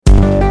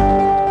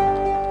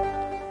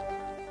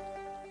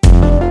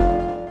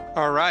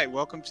All right,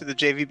 welcome to the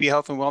JVB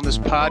Health and Wellness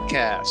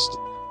Podcast.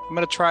 I'm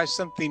going to try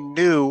something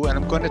new, and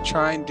I'm going to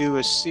try and do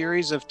a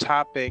series of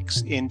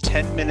topics in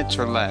 10 minutes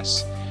or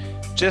less,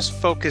 just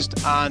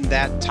focused on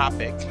that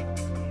topic.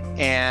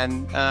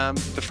 And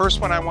the first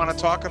one I want to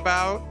talk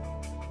about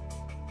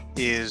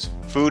is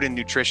food and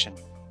nutrition.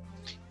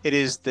 It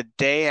is the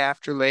day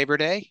after Labor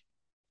Day,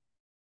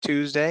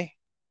 Tuesday,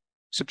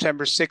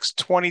 September 6,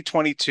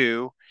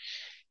 2022,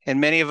 and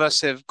many of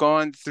us have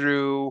gone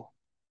through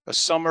a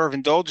summer of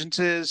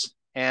indulgences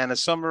and a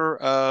summer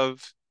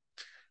of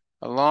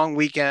a long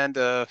weekend,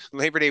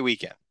 Labor Day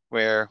weekend,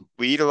 where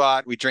we eat a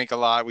lot, we drink a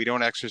lot, we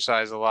don't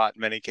exercise a lot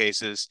in many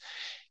cases.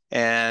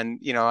 And,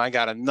 I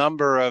got a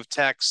number of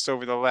texts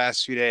over the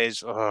last few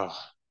days. Oh,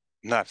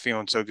 I'm not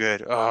feeling so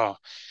good. Oh,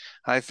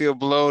 I feel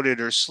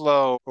bloated or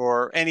slow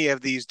or any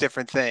of these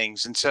different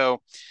things. And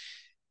so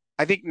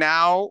I think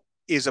now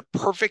is a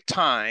perfect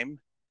time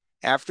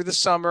after the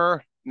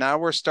summer. Now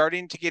we're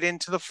starting to get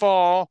into the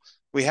fall.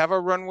 We have a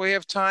runway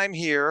of time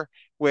here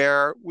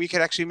where we could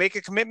actually make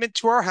a commitment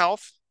to our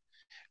health.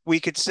 We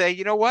could say,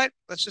 you know what?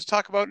 Let's just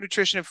talk about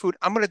nutrition and food.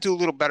 I'm going to do a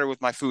little better with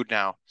my food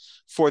now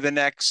for the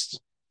next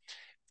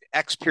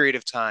X period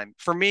of time.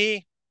 For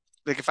me,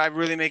 like if I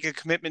really make a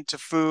commitment to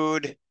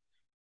food,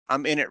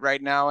 I'm in it right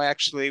now,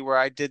 actually, where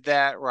I did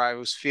that, where I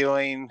was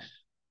feeling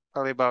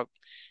probably about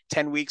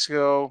 10 weeks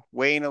ago,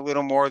 weighing a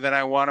little more than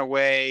I want to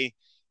weigh,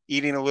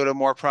 eating a little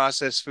more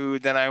processed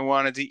food than I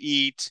wanted to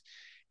eat,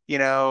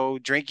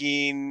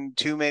 drinking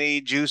too many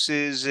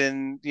juices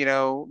and,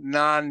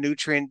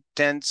 non-nutrient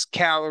dense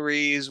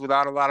calories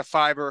without a lot of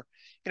fiber.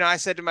 I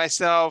said to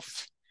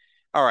myself,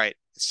 all right,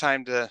 it's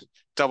time to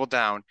double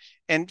down.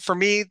 And for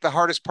me, the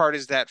hardest part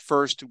is that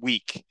first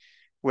week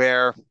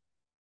where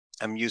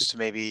I'm used to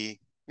maybe,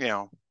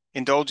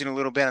 indulging a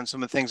little bit on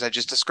some of the things I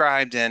just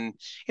described. And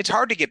it's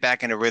hard to get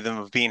back in a rhythm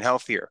of being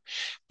healthier.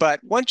 But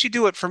once you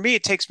do it, for me,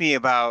 it takes me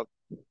about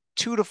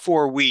 2 to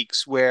 4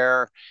 weeks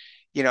where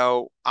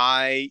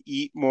I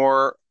eat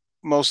more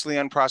mostly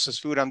unprocessed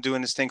food. I'm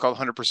doing this thing called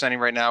 100%ing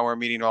right now where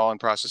I'm eating all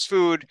unprocessed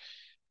food.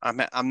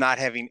 I'm not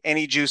having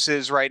any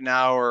juices right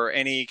now or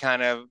any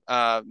kind of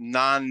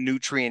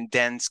non-nutrient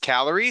dense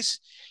calories.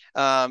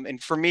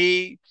 And for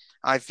me,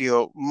 I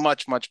feel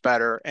much, much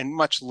better and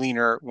much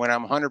leaner when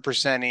I'm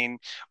 100%ing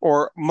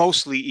or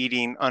mostly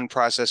eating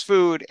unprocessed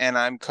food and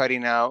I'm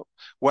cutting out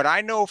what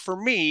I know for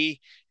me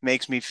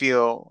makes me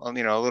feel, a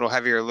little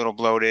heavier, a little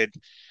bloated,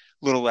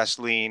 a little less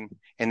lean,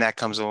 and that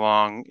comes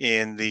along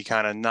in the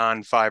kind of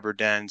non-fiber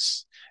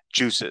dense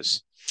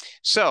juices.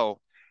 So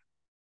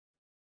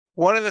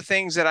one of the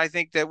things that I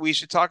think that we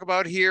should talk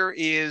about here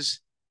is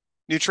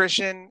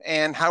nutrition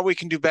and how we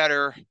can do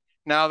better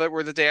now that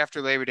we're the day after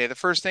Labor Day. The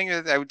first thing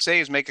that I would say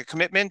is make a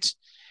commitment.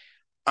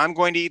 I'm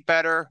going to eat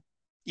better,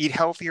 eat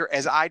healthier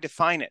as I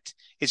define it.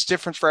 It's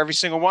different for every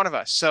single one of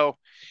us. So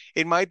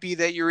it might be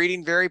that you're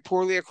eating very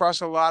poorly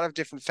across a lot of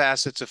different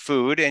facets of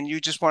food and you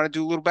just want to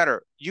do a little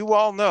better. You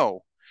all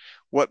know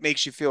what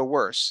makes you feel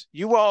worse.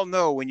 You all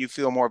know when you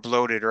feel more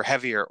bloated or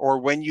heavier, or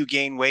when you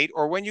gain weight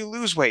or when you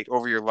lose weight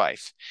over your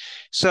life.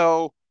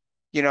 So,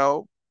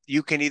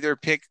 you can either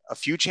pick a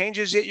few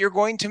changes that you're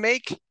going to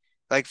make.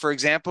 Like, for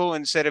example,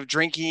 instead of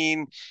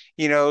drinking,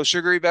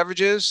 sugary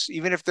beverages,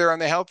 even if they're on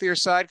the healthier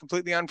side,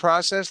 completely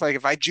unprocessed, like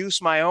if I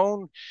juice my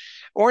own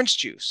orange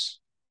juice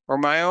or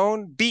my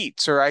own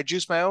beets or I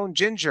juice my own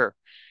ginger,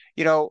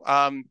 you know,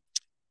 um,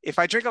 if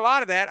I drink a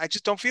lot of that, I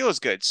just don't feel as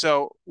good.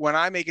 So when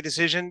I make a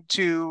decision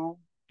to,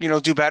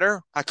 do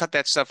better, I cut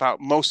that stuff out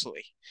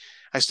mostly.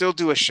 I still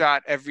do a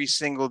shot every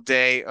single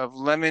day of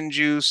lemon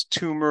juice,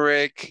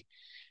 turmeric,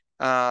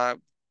 uh,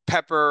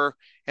 pepper,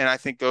 and I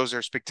think those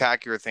are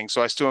spectacular things.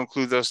 So I still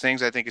include those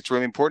things. I think it's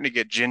really important to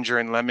get ginger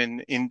and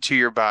lemon into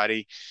your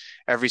body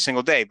every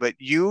single day. But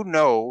you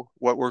know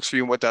what works for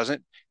you and what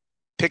doesn't.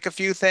 Pick a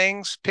few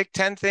things, pick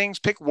 10 things,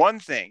 pick one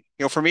thing.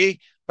 For me,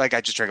 like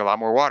I just drink a lot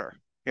more water.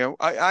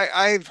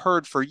 I've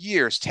heard for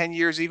years, 10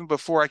 years, even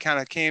before I kind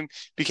of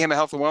became a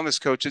health and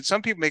wellness coach, that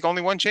some people make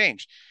only one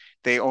change.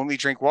 They only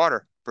drink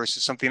water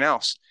versus something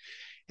else.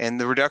 And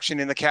the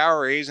reduction in the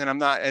calories, and I'm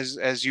not,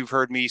 as you've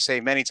heard me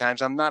say many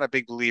times, I'm not a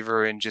big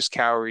believer in just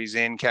calories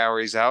in,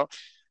 calories out,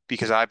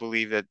 because I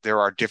believe that there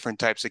are different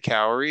types of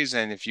calories.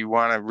 And if you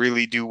want to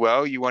really do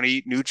well, you want to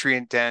eat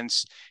nutrient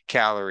dense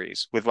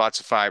calories with lots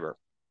of fiber.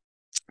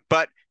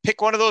 But pick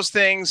one of those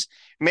things,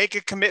 make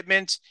a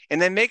commitment,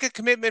 and then make a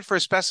commitment for a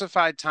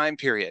specified time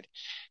period.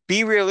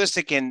 Be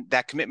realistic in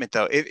that commitment,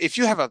 though. If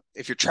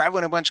you're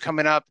traveling a bunch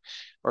coming up,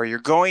 or you're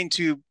going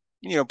to,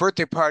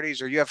 birthday parties,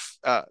 or you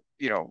have,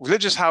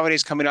 religious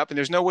holidays coming up, and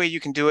there's no way you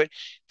can do it,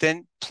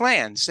 then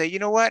plan. Say, you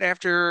know what,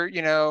 after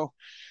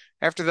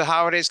the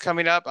holidays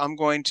coming up, I'm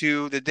going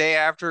to the day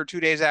after, 2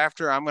 days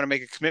after, I'm going to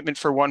make a commitment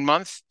for 1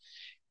 month.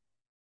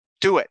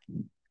 Do it.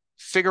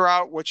 Figure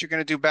out what you're going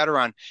to do better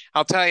on.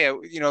 I'll tell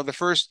you, the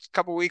first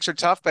couple of weeks are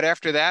tough, but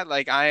after that,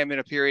 like I am in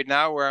a period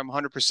now where I'm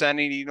 100%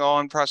 eating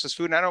all unprocessed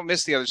food and I don't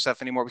miss the other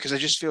stuff anymore because I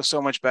just feel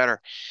so much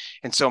better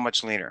and so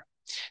much leaner.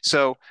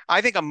 So I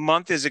think a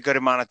month is a good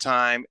amount of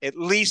time, at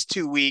least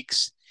 2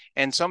 weeks.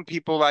 And some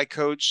people I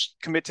coach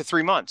commit to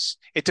 3 months.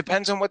 It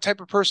depends on what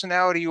type of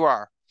personality you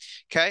are.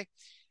 Okay.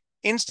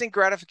 Instant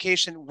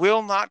gratification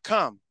will not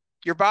come.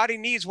 Your body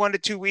needs 1 to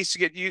 2 weeks to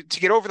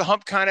get over the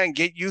hump kind of and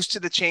get used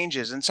to the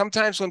changes. And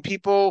sometimes when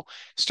people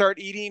start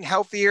eating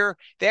healthier,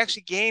 they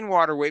actually gain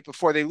water weight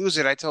before they lose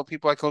it. I tell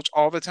people I coach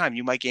all the time,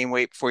 you might gain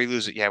weight before you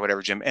lose it. Yeah,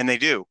 whatever, Jim. And they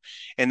do.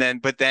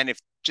 But then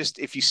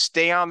if you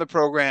stay on the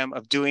program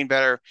of doing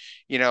better,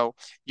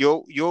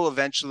 you'll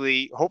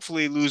eventually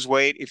hopefully lose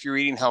weight if you're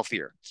eating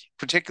healthier,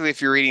 particularly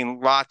if you're eating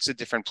lots of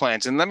different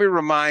plants. And let me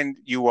remind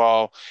you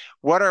all,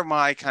 what are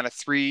my kind of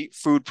 3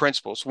 food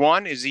principles?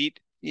 One is eat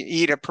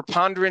a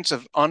preponderance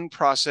of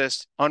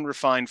unprocessed,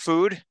 unrefined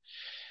food.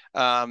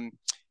 You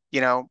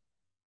know,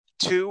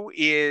 2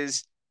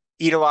 is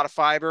eat a lot of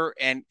fiber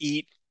and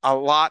eat a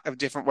lot of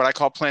different, what I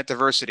call plant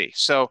diversity.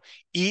 So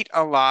eat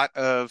a lot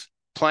of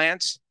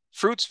plants,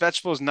 fruits,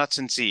 vegetables, nuts,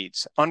 and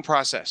seeds,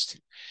 unprocessed.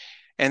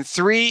 And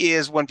 3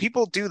 is when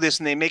people do this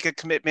and they make a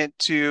commitment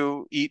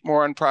to eat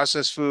more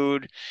unprocessed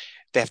food,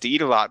 they have to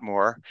eat a lot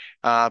more,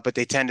 but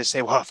they tend to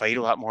say, well, if I eat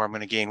a lot more, I'm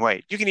going to gain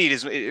weight. You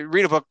can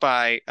read a book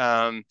by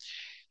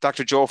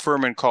Dr. Joel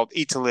Fuhrman called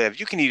Eat to Live.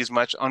 You can eat as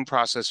much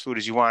unprocessed food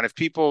as you want. If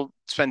people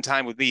spend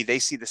time with me, they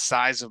see the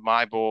size of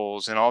my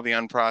bowls and all the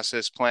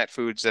unprocessed plant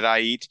foods that I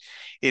eat.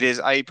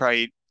 I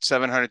probably eat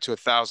 700 to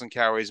 1,000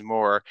 calories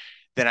more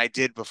than I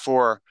did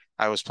before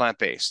I was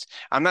plant-based.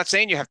 I'm not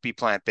saying you have to be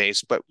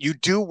plant-based, but you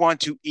do want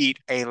to eat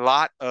a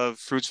lot of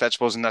fruits,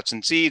 vegetables, and nuts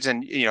and seeds.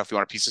 And, if you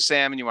want a piece of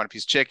salmon, you want a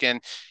piece of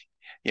chicken,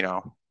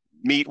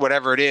 meat,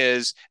 whatever it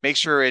is, make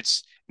sure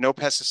it's no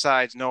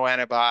pesticides, no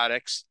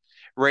antibiotics,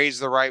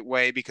 raised the right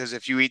way, because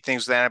if you eat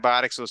things with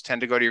antibiotics, those tend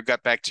to go to your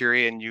gut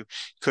bacteria and you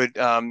could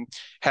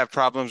have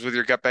problems with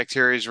your gut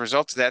bacteria as a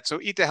result of that. So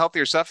eat the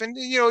healthier stuff. And,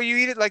 you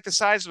eat it like the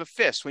size of a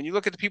fist. When you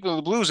look at the people in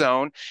the blue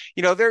zone,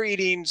 they're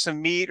eating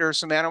some meat or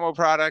some animal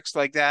products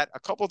like that a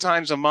couple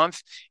times a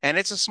month. And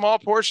it's a small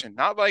portion,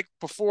 not like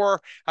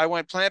before I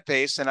went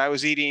plant-based and I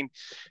was eating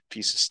a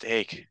piece of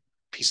steak,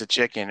 piece of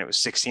chicken. It was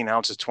 16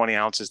 ounces, 20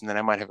 ounces. And then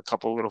I might have a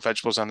couple of little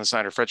vegetables on the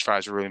side, or French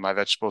fries were really my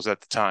vegetables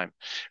at the time.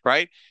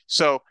 Right.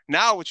 So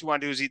now what you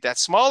want to do is eat that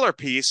smaller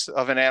piece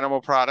of an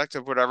animal product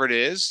of whatever it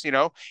is,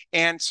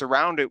 and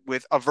surround it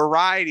with a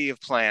variety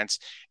of plants,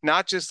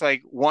 not just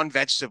like one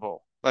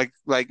vegetable,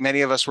 like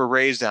many of us were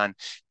raised on.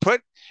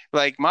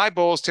 Like my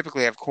bowls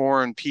typically have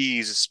corn,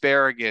 peas,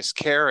 asparagus,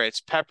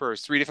 carrots,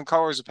 peppers, 3 different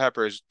colors of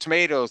peppers,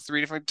 tomatoes, 3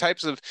 different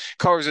types of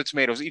colors of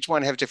tomatoes. Each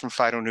one have different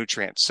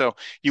phytonutrients. So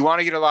you want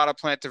to get a lot of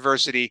plant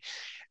diversity.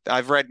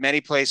 I've read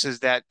many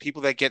places that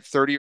people that get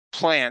 30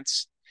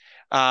 plants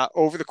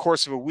over the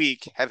course of a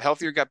week have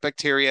healthier gut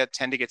bacteria,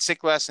 tend to get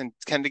sick less, and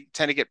tend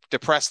to get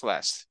depressed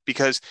less,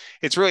 because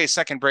it's really a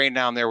second brain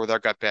down there with our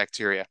gut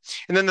bacteria.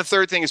 And then the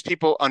third thing is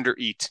people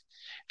undereat.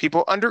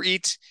 People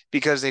undereat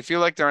because they feel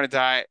like they're on a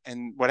diet.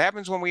 And what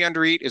happens when we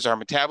undereat is our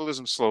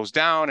metabolism slows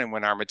down. And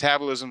when our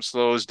metabolism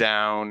slows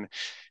down,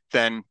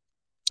 then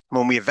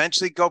when we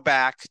eventually go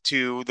back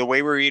to the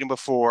way we were eating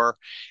before,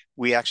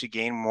 we actually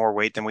gain more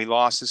weight than we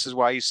lost. This is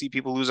why you see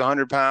people lose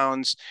 100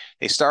 pounds.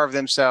 They starve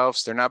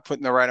themselves. They're not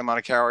putting the right amount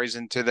of calories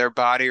into their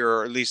body,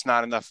 or at least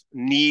not enough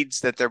things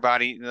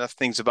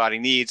the body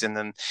needs. And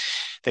then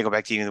they go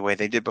back to eating the way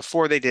they did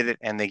before they did it,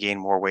 and they gain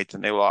more weight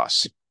than they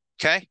lost.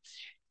 Okay.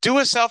 Do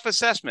a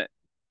self-assessment.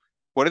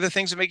 What are the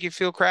things that make you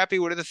feel crappy?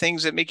 What are the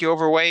things that make you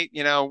overweight?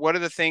 What are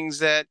the things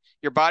that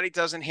your body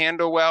doesn't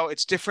handle well?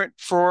 It's different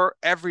for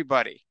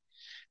everybody.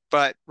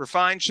 But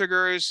refined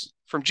sugars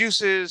from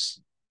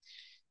juices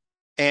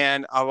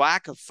and a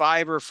lack of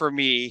fiber for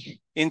me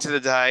into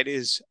the diet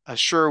is a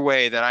sure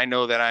way that I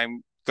know that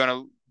I'm going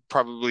to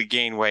probably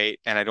gain weight,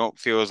 and I don't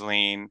feel as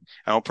lean.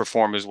 I don't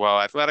perform as well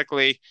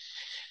athletically.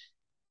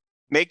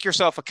 Make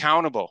yourself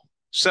accountable.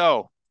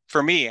 So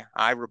for me,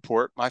 I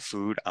report my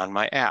food on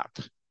my app.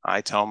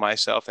 I tell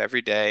myself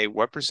every day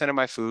what % of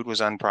my food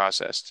was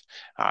unprocessed.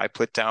 I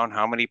put down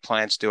how many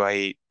plants do I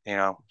eat,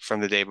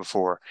 from the day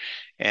before.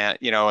 And,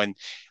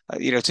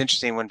 it's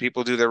interesting when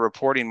people do their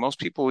reporting, most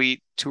people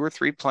eat 2 or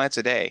 3 plants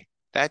a day.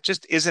 That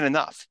just isn't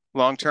enough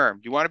long term.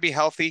 You want to be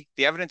healthy.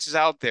 The evidence is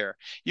out there.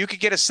 You could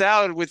get a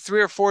salad with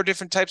 3 or 4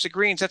 different types of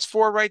greens. That's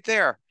 4 right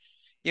there.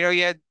 You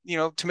had,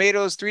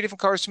 tomatoes, 3 different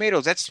colors of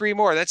tomatoes. That's 3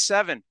 more. That's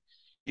 7.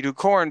 You do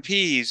corn,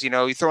 peas,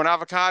 you throw an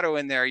avocado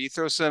in there, you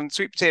throw some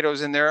sweet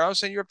potatoes in there, all of a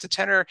sudden you're up to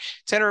 10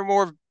 or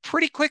more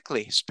pretty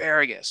quickly.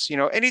 Asparagus,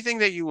 anything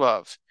that you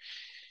love.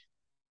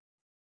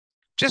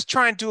 Just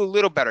try and do a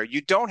little better.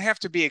 You don't have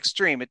to be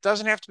extreme. It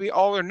doesn't have to be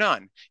all or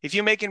none. If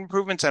you make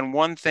improvements on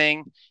one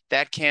thing,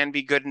 that can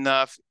be good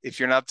enough. If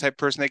you're not the type of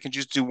person that can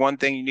just do one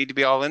thing, you need to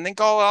be all in, then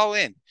go all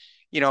in.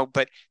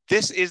 But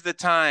this is the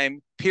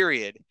time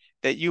period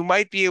that you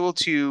might be able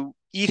to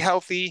eat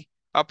healthy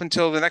up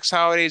until the next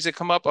holidays that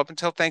come up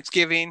until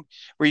Thanksgiving,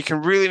 where you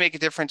can really make a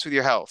difference with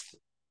your health.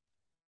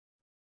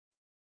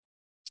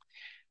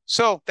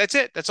 So that's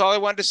it. That's all I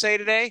wanted to say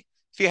today.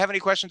 If you have any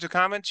questions or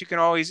comments, you can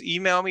always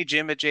email me,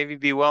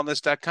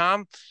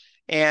 jim@jvbwellness.com.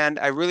 And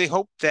I really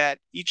hope that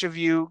each of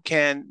you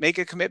can make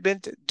a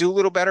commitment, do a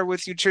little better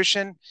with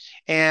nutrition,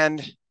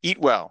 and eat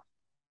well.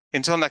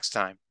 Until next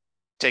time,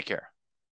 take care.